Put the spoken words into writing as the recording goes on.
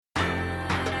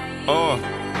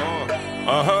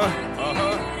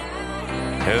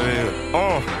Hell yeah.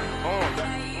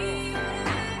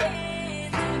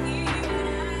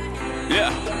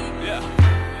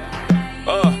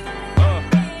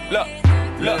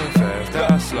 Look fast,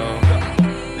 die slow.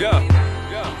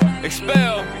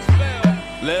 Expel.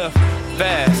 Live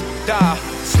fast, die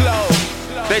slow.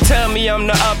 They tell me I'm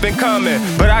the up and coming,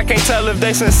 but I can't tell if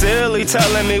they sincerely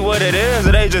telling me what it is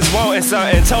or they just wanting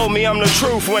something. Told me I'm the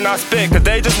truth when I spit, cause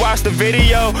they just watched the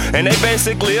video and they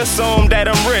basically assume that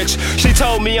I'm rich. She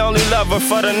told me only love her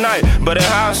for the night, but in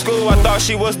high school I thought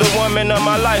she was the woman of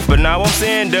my life. But now I'm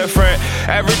seeing different.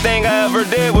 Everything I ever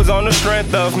did was on the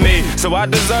strength of me, so I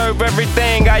deserve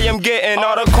everything I am getting.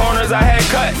 All the corners I had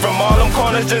cut, from all them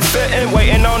corners just sitting,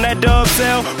 waiting on that dub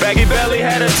sale. Baggy belly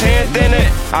had a 10th in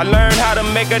it. I learned how to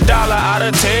make $1 out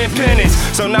of 10 pennies,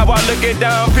 so now I look it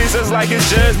down pieces like it's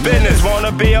just business.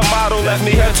 Wanna be a model, left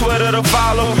me her Twitter to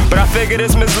follow, but I figured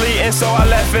it's misleading, so I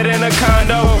left it in a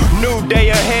condo. New day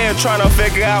ahead, trying to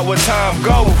figure out what time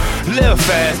go. Live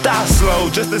fast, die slow,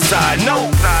 just a side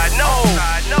note.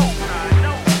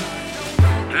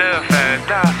 Live fast,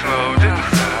 die slow, just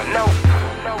a side note.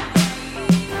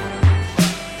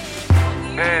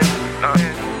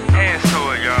 Hands to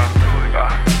it, y'all.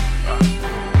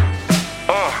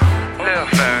 Live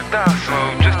fast, die slow,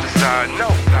 just a side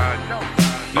note.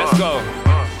 Let's go.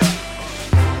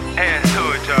 Hands to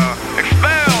it, y'all.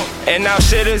 Expel. And now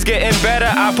shit is getting better.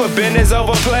 I put business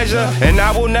over pleasure, and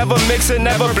I will never mix it,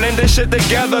 never blend this shit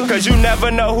together, cause you never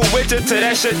know who with you till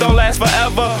that shit don't last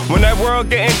forever. When that world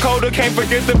getting colder, can't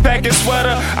forget the packet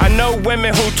sweater. I know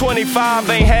women who 25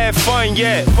 ain't had fun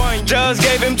yet. Just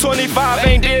gave him 25,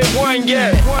 ain't did one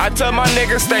yet. I tell my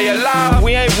niggas stay alive,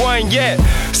 we ain't won yet.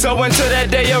 So until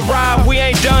that day arrive, we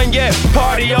ain't done yet.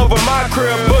 Party over my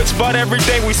crib, Butch bought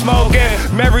everything we smoking.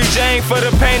 Mary Jane for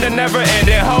the pain that never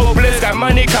ended. Hopeless, got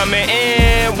money coming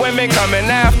in, women coming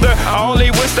after. I only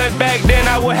wish that back then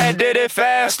I would have did it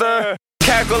faster.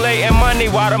 Calculating money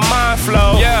while the mind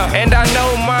flow. And I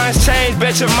know minds change,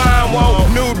 bet your mind won't.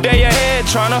 New day ahead,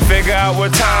 trying to figure out where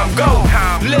time go.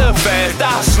 Live fast,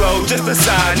 die slow, just a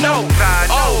side note.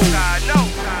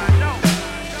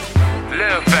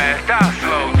 Live fast, die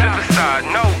slow, just a side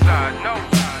note.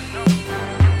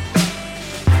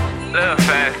 Live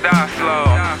fast, die slow.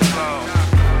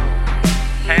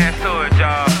 Hands to it,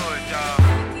 y'all.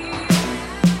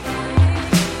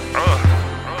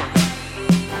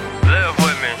 Live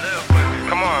with me.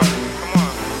 Come on.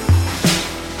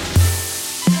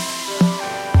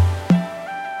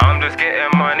 I'm just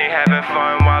getting money, having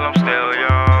fun while I'm still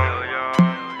young.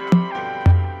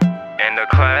 In the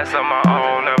class of my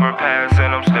own, never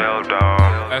passing, I'm still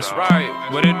dumb. That's right,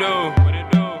 what it do?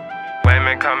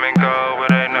 Women come and go,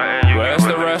 but ain't nothing you Where's can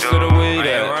the really rest do. of the weed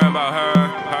at? Worry about her.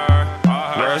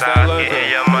 Where's that liquor?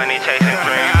 Getting your money, chasing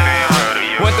dreams, being real to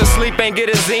you. Went to sleep, ain't get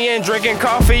a Zen, drinking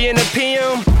coffee in the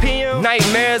PM.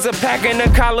 Nightmares of packing the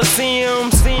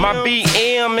Coliseums. My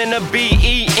BM and the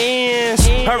BENs.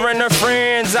 Her and her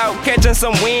friends out catching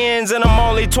some wins, and I'm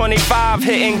only 25,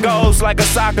 hitting goals like a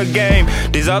soccer game.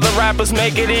 These other rappers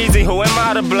make it easy, who am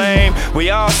I to blame?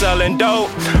 We all selling dope,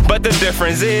 but the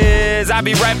difference is I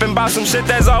be rapping about some shit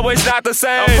that's always not the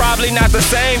same. I'm probably not the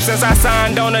same since I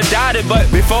signed on a dotted, but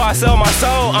before I sell my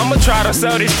soul, I'ma try to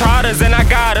sell these products, and I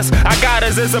got us,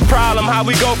 it's a problem. How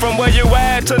we go from where you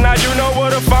at to now you know where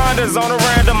to find us on a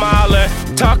random island.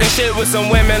 Talking shit with some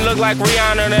women, look like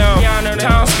Rihanna now.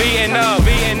 Town speeding up,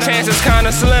 chances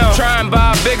kinda slim. Try and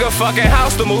buy a bigger fucking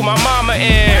house to move my mama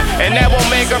in, and that won't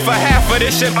make her for half of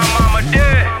this shit my mama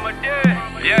did.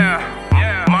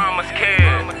 Mama's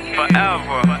kid,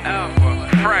 forever.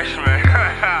 Freshman.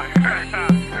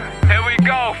 Here we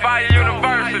go, Fiya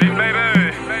University,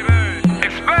 baby.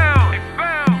 Expel.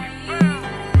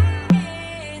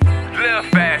 Live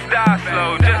fast, die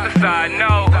slow, just a side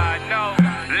note.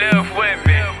 Live with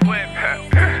me.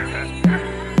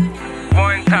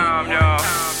 One time, y'all.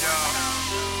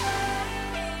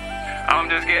 I'm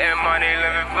just getting money,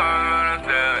 living fun, but I'm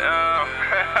still young.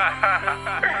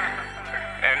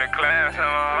 In the class,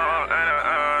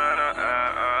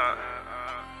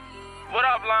 What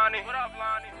up, Lonnie?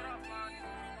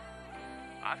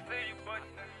 I see you, buddy.